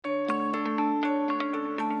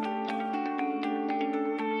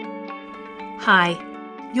Hi,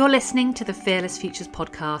 you're listening to the Fearless Futures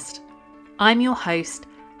podcast. I'm your host,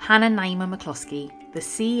 Hannah Naima McCloskey, the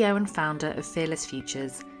CEO and founder of Fearless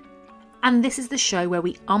Futures. And this is the show where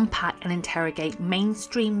we unpack and interrogate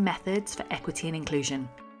mainstream methods for equity and inclusion.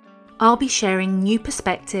 I'll be sharing new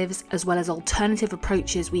perspectives as well as alternative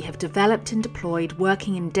approaches we have developed and deployed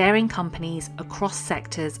working in daring companies across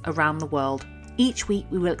sectors around the world. Each week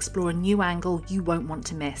we will explore a new angle you won't want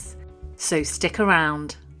to miss. So stick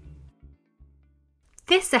around.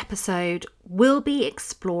 This episode will be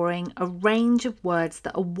exploring a range of words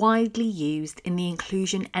that are widely used in the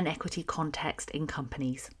inclusion and equity context in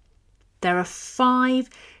companies. There are 5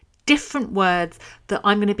 different words that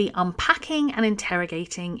I'm going to be unpacking and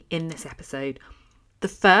interrogating in this episode. The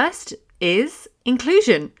first is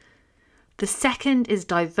inclusion. The second is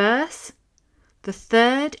diverse. The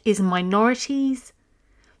third is minorities.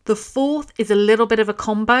 The fourth is a little bit of a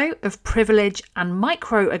combo of privilege and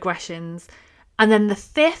microaggressions. And then the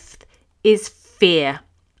fifth is fear.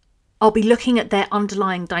 I'll be looking at their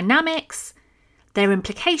underlying dynamics, their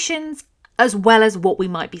implications, as well as what we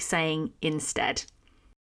might be saying instead.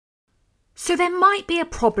 So there might be a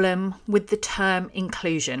problem with the term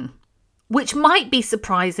inclusion, which might be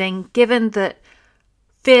surprising given that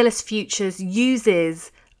Fearless Futures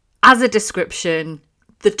uses as a description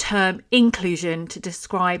the term inclusion to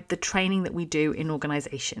describe the training that we do in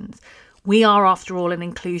organisations. We are, after all, an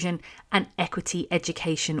inclusion and equity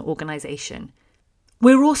education organisation.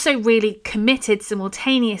 We're also really committed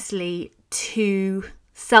simultaneously to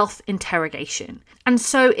self-interrogation. And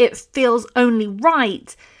so it feels only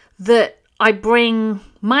right that I bring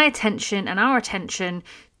my attention and our attention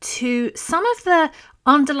to some of the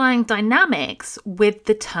underlying dynamics with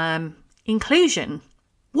the term inclusion.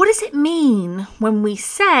 What does it mean when we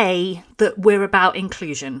say that we're about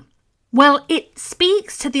inclusion? Well, it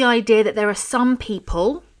speaks to the idea that there are some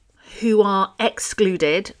people who are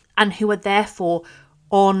excluded and who are therefore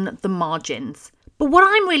on the margins. But what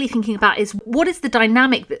I'm really thinking about is what is the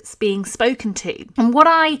dynamic that's being spoken to? And what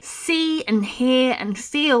I see and hear and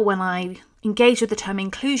feel when I engage with the term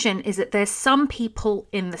inclusion is that there's some people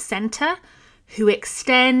in the centre who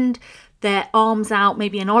extend their arms out,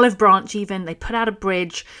 maybe an olive branch even, they put out a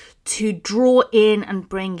bridge to draw in and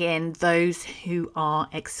bring in those who are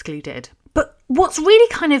excluded. But what's really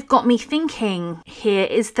kind of got me thinking here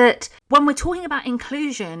is that when we're talking about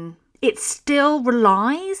inclusion, it still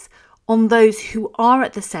relies on those who are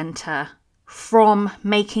at the centre from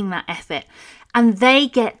making that effort. And they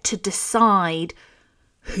get to decide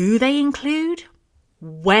who they include,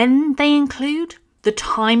 when they include, the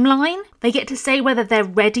timeline. They get to say whether they're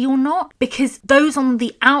ready or not, because those on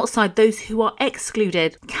the outside, those who are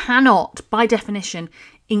excluded, cannot, by definition,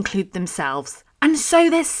 include themselves. And so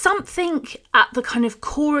there's something at the kind of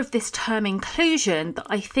core of this term inclusion that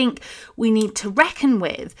I think we need to reckon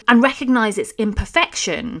with and recognise its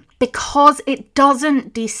imperfection, because it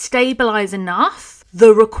doesn't destabilise enough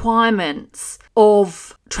the requirements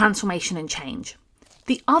of transformation and change.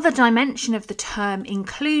 The other dimension of the term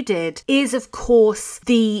included is, of course,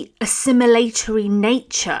 the assimilatory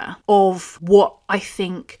nature of what I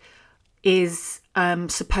think is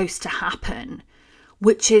supposed to happen,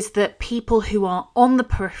 which is that people who are on the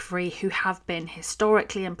periphery, who have been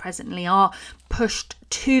historically and presently are pushed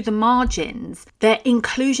to the margins, their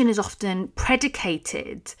inclusion is often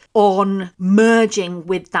predicated on merging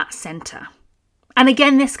with that centre. And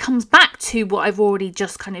again, this comes back to what I've already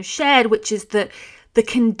just kind of shared, which is that the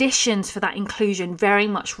conditions for that inclusion very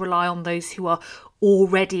much rely on those who are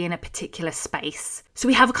already in a particular space. So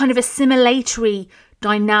we have a kind of assimilatory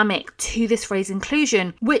dynamic to this phrase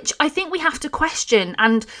inclusion, which I think we have to question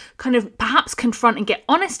and kind of perhaps confront and get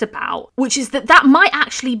honest about, which is that might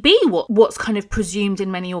actually be what's kind of presumed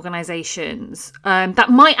in many organisations. That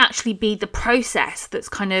might actually be the process that's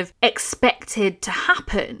kind of expected to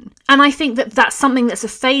happen. And I think that that's something that's a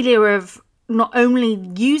failure of not only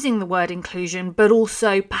using the word inclusion, but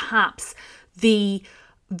also perhaps the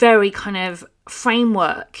very kind of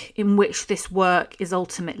framework in which this work is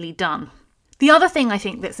ultimately done. The other thing I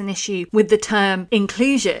think that's an issue with the term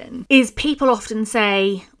inclusion is people often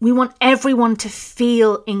say, we want everyone to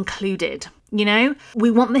feel included. You know,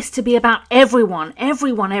 we want this to be about everyone.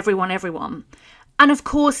 And of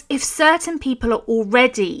course, if certain people are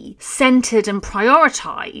already centred and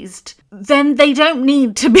prioritised, then they don't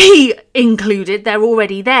need to be included. They're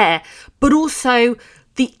already there. But also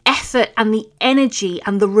the effort and the energy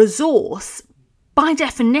and the resource, by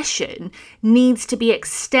definition, needs to be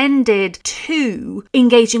extended to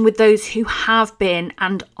engaging with those who have been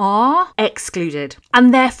and are excluded.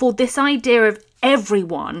 And therefore, this idea of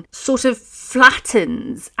everyone sort of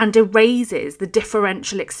flattens and erases the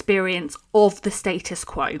differential experience of the status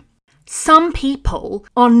quo. Some people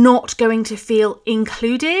are not going to feel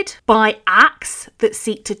included by acts that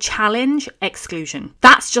seek to challenge exclusion.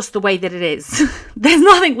 That's just the way that it is. There's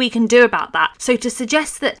nothing we can do about that. So to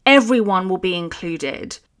suggest that everyone will be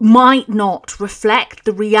included might not reflect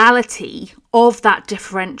the reality of that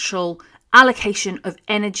differential allocation of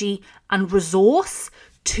energy and resource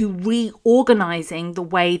to reorganizing the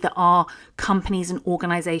way that our companies and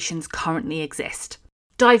organizations currently exist.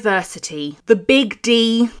 Diversity, the big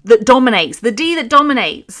D that dominates. The D that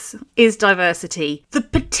dominates is diversity. The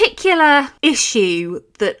particular issue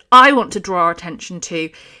that I want to draw our attention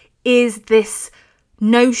to is this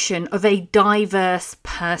notion of a diverse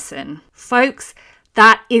person. Folks,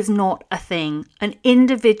 that is not a thing. An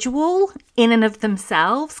individual in and of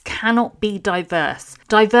themselves cannot be diverse.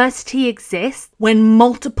 Diversity exists when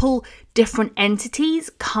multiple different entities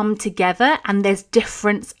come together and there's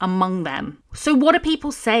difference among them. So what are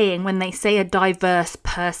people saying when they say a diverse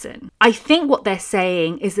person? I think what they're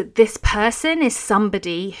saying is that this person is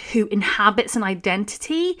somebody who inhabits an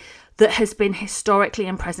identity that has been historically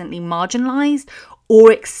and presently marginalized or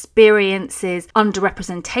experiences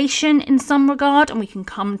underrepresentation in some regard, and we can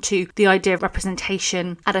come to the idea of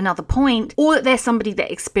representation at another point, or that there's somebody that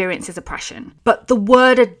experiences oppression. But the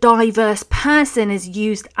word a diverse person is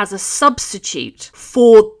used as a substitute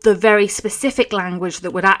for the very specific language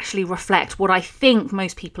that would actually reflect what I think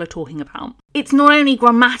most people are talking about. It's not only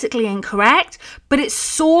grammatically incorrect, but it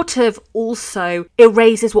sort of also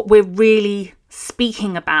erases what we're really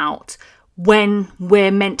speaking about when we're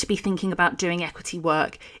meant to be thinking about doing equity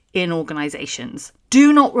work in organisations.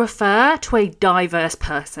 Do not refer to a diverse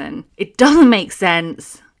person. It doesn't make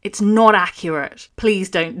sense. It's not accurate. Please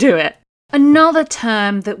don't do it. Another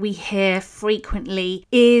term that we hear frequently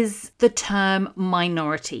is the term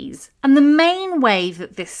minorities. And the main way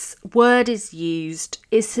that this word is used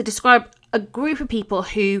is to describe a group of people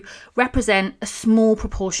who represent a small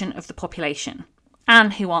proportion of the population,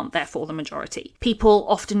 and who aren't therefore the majority. People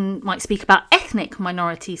often might speak about ethnic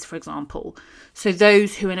minorities, for example. So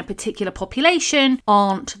those who in a particular population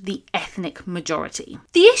aren't the ethnic majority.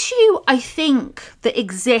 The issue, I think, that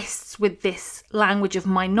exists with this language of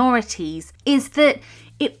minorities is that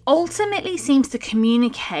it ultimately seems to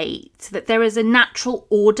communicate that there is a natural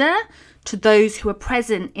order to those who are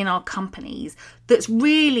present in our companies that's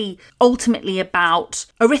really ultimately about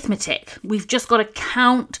arithmetic. We've just got to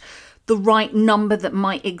count the right number that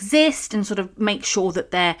might exist and sort of make sure that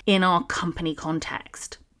they're in our company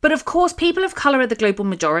context. But of course, people of colour are the global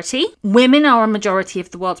majority. Women are a majority of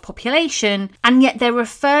the world's population, and yet they're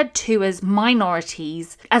referred to as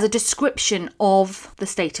minorities as a description of the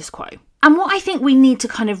status quo. And what I think we need to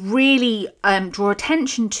kind of really draw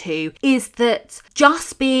attention to is that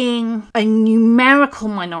just being a numerical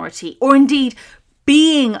minority, or indeed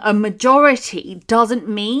being a majority, doesn't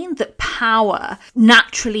mean that power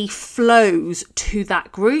naturally flows to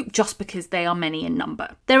that group just because they are many in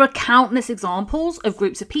number. There are countless examples of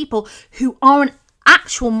groups of people who are an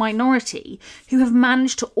actual minority who have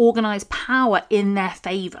managed to organise power in their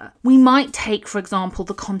favour. We might take, for example,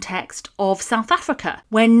 the context of South Africa,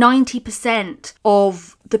 where 90%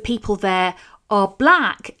 of the people there are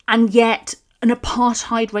black, and yet an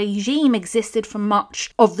apartheid regime existed for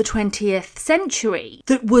much of the 20th century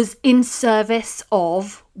that was in service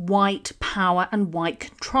of white power and white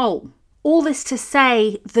control. All this to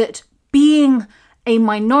say that being a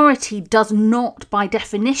minority does not, by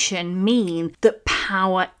definition, mean that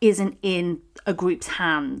power isn't in a group's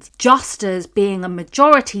hands. Just as being a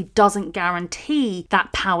majority doesn't guarantee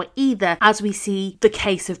that power either, as we see the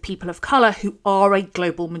case of people of colour who are a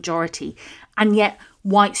global majority. And yet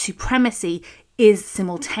white supremacy is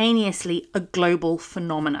simultaneously a global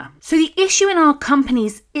phenomena. So the issue in our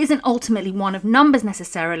companies isn't ultimately one of numbers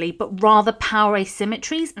necessarily, but rather power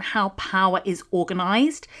asymmetries and how power is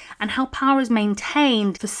organised and how power is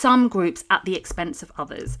maintained for some groups at the expense of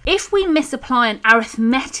others. If we misapply an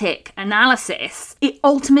arithmetic analysis, it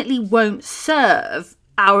ultimately won't serve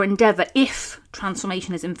our endeavour if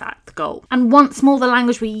transformation is in fact the goal. And once more, the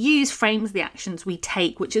language we use frames the actions we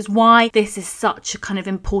take, which is why this is such a kind of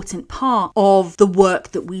important part of the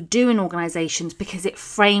work that we do in organisations, because it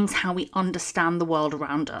frames how we understand the world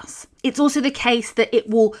around us. It's also the case that it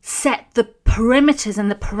will set the perimeters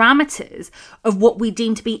and the parameters of what we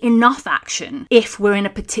deem to be enough action if we're in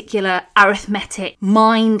a particular arithmetic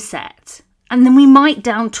mindset. And then we might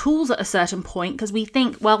down tools at a certain point because we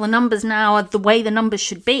think, well, the numbers now are the way the numbers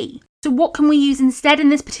should be. So what can we use instead in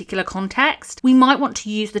this particular context? We might want to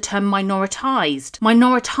use the term minoritized.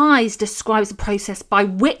 Minoritized describes the process by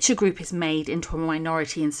which a group is made into a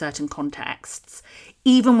minority in certain contexts,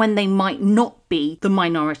 even when they might not be the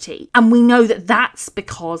minority. And we know that that's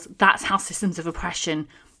because that's how systems of oppression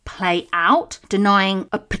play out, denying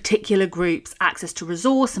a particular group's access to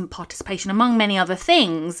resource and participation, among many other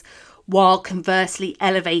things, while conversely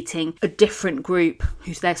elevating a different group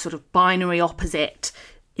who's their sort of binary opposite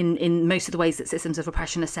in most of the ways that systems of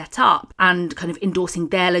oppression are set up, and kind of endorsing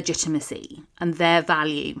their legitimacy and their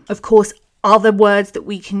value. Of course, other words that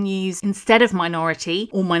we can use instead of minority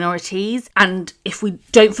or minorities, and if we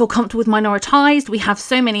don't feel comfortable with minoritized, we have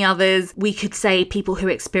so many others. We could say people who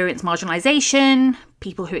experience marginalization,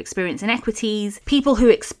 people who experience inequities, people who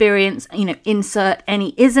experience, insert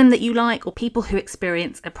any ism that you like, or people who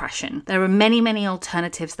experience oppression. There are many, many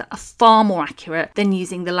alternatives that are far more accurate than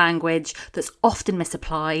using the language that's often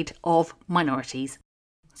misapplied of minorities.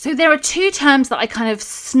 So there are two terms that I kind of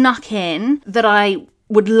snuck in that I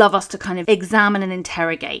would love us to kind of examine and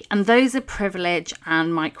interrogate, and those are privilege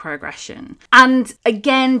and microaggression. And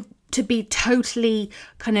again, to be totally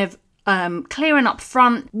kind of clear and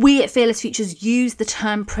upfront, we at Fearless Futures use the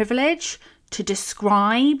term privilege to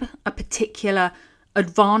describe a particular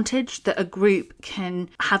advantage that a group can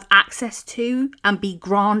have access to and be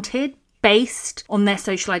granted based on their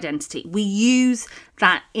social identity. We use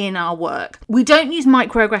that in our work. We don't use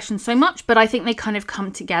microaggressions so much, but I think they kind of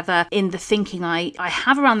come together in the thinking I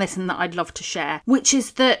have around this and that I'd love to share, which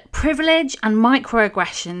is that privilege and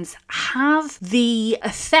microaggressions have the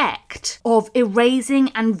effect of erasing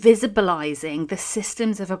and visibilizing the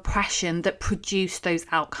systems of oppression that produce those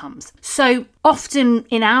outcomes. So often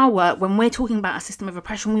in our work, when we're talking about a system of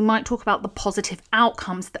oppression, we might talk about the positive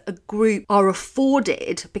outcomes that a group are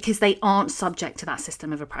afforded because they aren't subject to that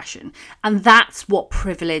system of oppression. And that's what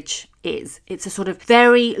privilege is. It's a sort of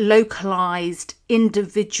very localized,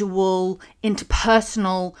 individual,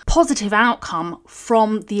 interpersonal, positive outcome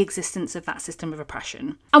from the existence of that system of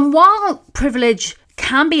oppression. And while privilege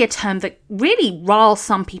can be a term that really riles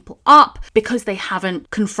some people up because they haven't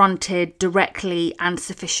confronted directly and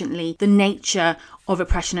sufficiently the nature of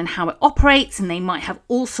oppression and how it operates, and they might have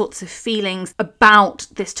all sorts of feelings about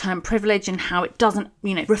this term privilege and how it doesn't,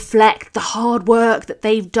 reflect the hard work that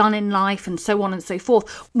they've done in life and so on and so forth.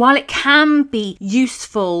 While it can be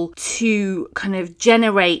useful to kind of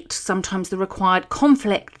generate sometimes the required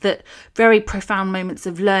conflict that very profound moments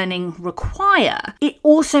of learning require, it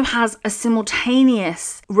also has a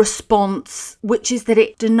simultaneous response, which is that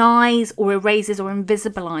it denies or erases or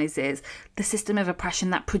invisibilizes the system of oppression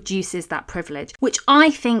that produces that privilege, which I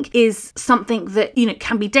think is something that,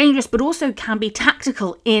 can be dangerous, but also can be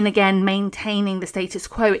tactical in, again, maintaining the status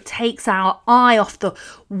quo. It takes our eye off the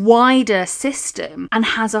wider system and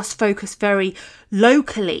has us focus very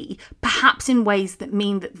locally, perhaps in ways that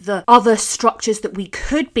mean that the other structures that we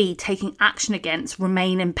could be taking action against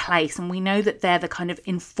remain in place. And we know that they're the kind of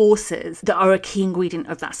enforcers that are a key ingredient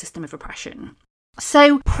of that system of oppression.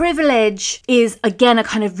 So privilege is, again, a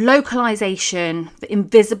kind of localization that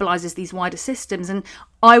invisibilizes these wider systems, and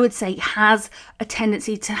I would say has a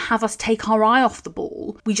tendency to have us take our eye off the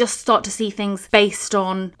ball. We just start to see things based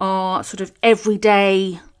on our sort of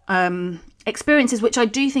everyday experiences, which I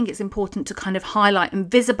do think it's important to kind of highlight and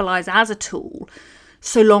visibilize as a tool,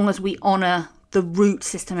 so long as we honour the root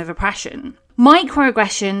system of oppression.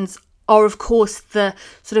 Microaggressions are, of course, the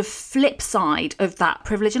sort of flip side of that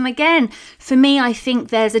privilege. And again, for me, I think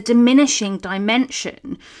there's a diminishing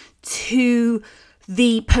dimension to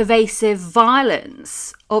the pervasive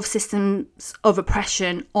violence of systems of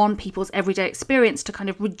oppression on people's everyday experience, to kind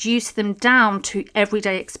of reduce them down to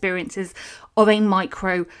everyday experiences of a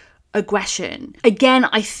microaggression. Again,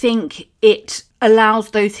 I think it allows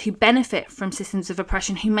those who benefit from systems of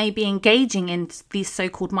oppression, who may be engaging in these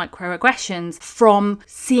so-called microaggressions, from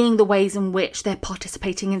seeing the ways in which they're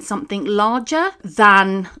participating in something larger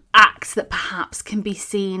than acts that perhaps can be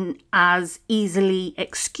seen as easily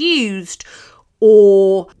excused.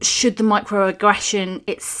 Or should the microaggression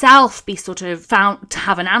itself be sort of found to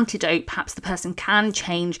have an antidote, perhaps the person can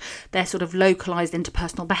change their sort of localized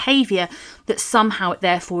interpersonal behavior, that somehow it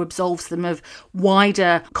therefore absolves them of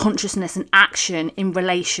wider consciousness and action in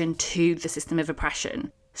relation to the system of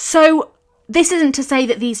oppression. So this isn't to say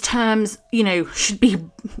that these terms, should be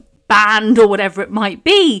banned or whatever it might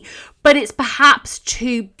be, but it's perhaps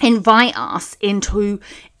to invite us into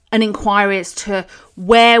an inquiry as to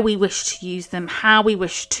where we wish to use them, how we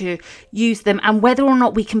wish to use them, and whether or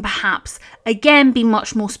not we can perhaps, again, be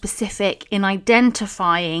much more specific in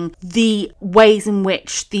identifying the ways in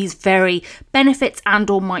which these very benefits and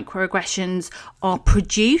or microaggressions are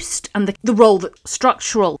produced and the role that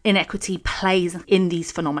structural inequity plays in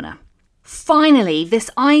these phenomena. Finally, this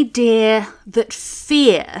idea that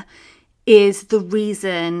fear is the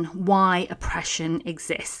reason why oppression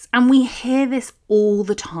exists. And we hear this all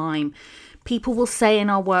the time. People will say in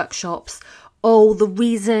our workshops, oh, the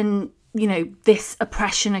reason, this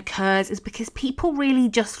oppression occurs is because people really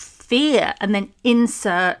just fear, and then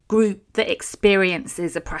insert group that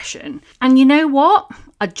experiences oppression. And you know what?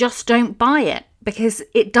 I just don't buy it, because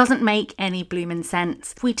it doesn't make any blooming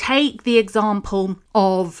sense. If we take the example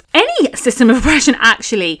of any system of oppression,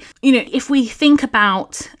 actually, if we think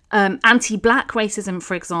about anti-black racism,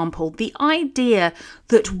 for example, the idea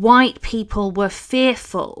that white people were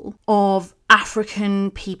fearful of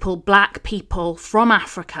African people, black people from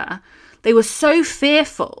Africa, they were so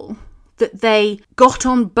fearful that they got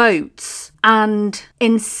on boats and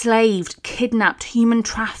enslaved, kidnapped, human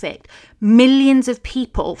trafficked millions of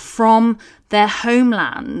people from their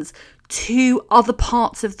homelands to other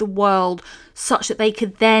parts of the world, such that they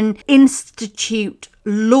could then institute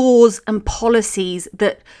laws and policies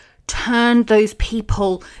that turned those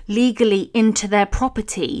people legally into their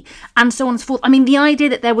property, and so on and so forth. I mean, the idea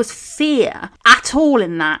that there was fear at all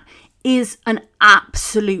in that is an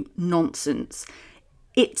absolute nonsense.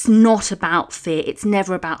 It's not about fear. It's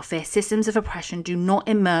never about fear. Systems of oppression do not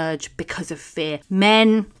emerge because of fear.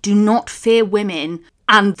 Men do not fear women,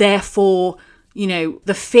 and therefore,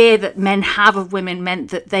 the fear that men have of women meant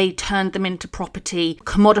that they turned them into property,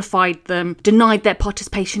 commodified them, denied their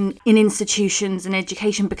participation in institutions and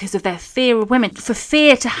education because of their fear of women. For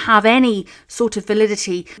fear to have any sort of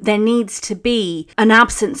validity, there needs to be an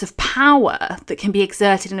absence of power that can be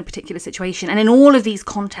exerted in a particular situation. And in all of these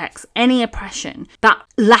contexts, any oppression, that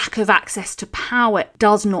lack of access to power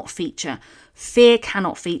does not feature. Fear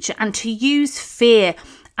cannot feature. And to use fear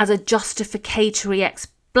as a justificatory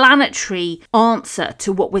explanatory answer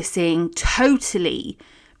to what we're seeing totally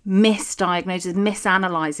misdiagnoses,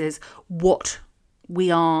 misanalyzes what we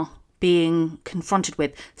are being confronted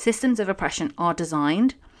with. Systems of oppression are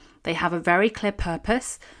designed. They have a very clear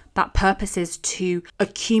purpose. That purpose is to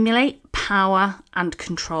accumulate power and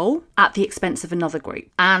control at the expense of another group.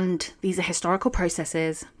 And these are historical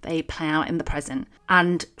processes. They play out in the present.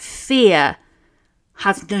 And fear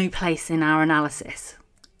has no place in our analysis,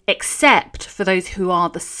 except for those who are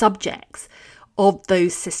the subjects of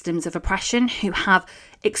those systems of oppression, who have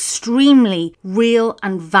extremely real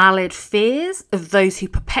and valid fears of those who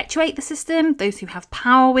perpetuate the system, those who have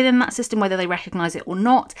power within that system, whether they recognise it or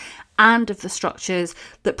not, and of the structures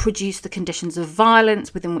that produce the conditions of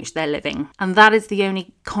violence within which they're living. And that is the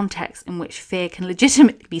only context in which fear can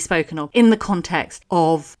legitimately be spoken of, in the context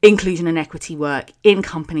of inclusion and equity work in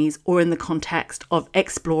companies, or in the context of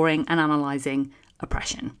exploring and analysing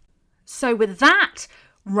oppression. So with that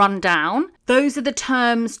rundown, those are the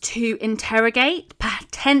terms to interrogate,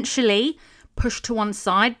 potentially push to one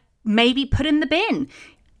side, maybe put in the bin.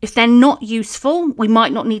 If they're not useful, we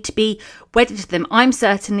might not need to be wedded to them. I'm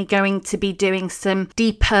certainly going to be doing some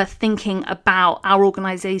deeper thinking about our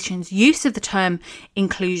organisation's use of the term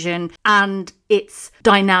inclusion and its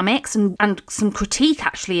dynamics, and some critique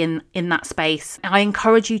actually in that space. I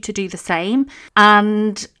encourage you to do the same,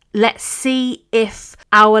 and let's see if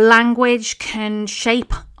our language can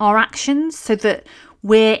shape our actions so that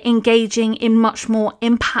we're engaging in much more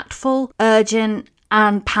impactful, urgent,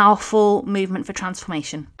 and powerful movement for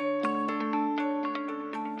transformation.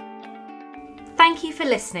 Thank you for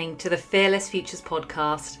listening to the Fearless Futures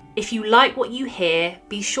podcast. If you like what you hear,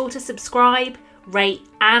 be sure to subscribe, rate,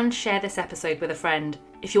 and share this episode with a friend.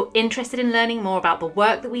 If you're interested in learning more about the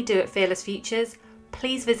work that we do at Fearless Futures,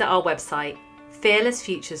 please visit our website,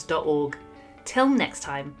 fearlessfutures.org. Till next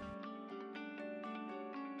time.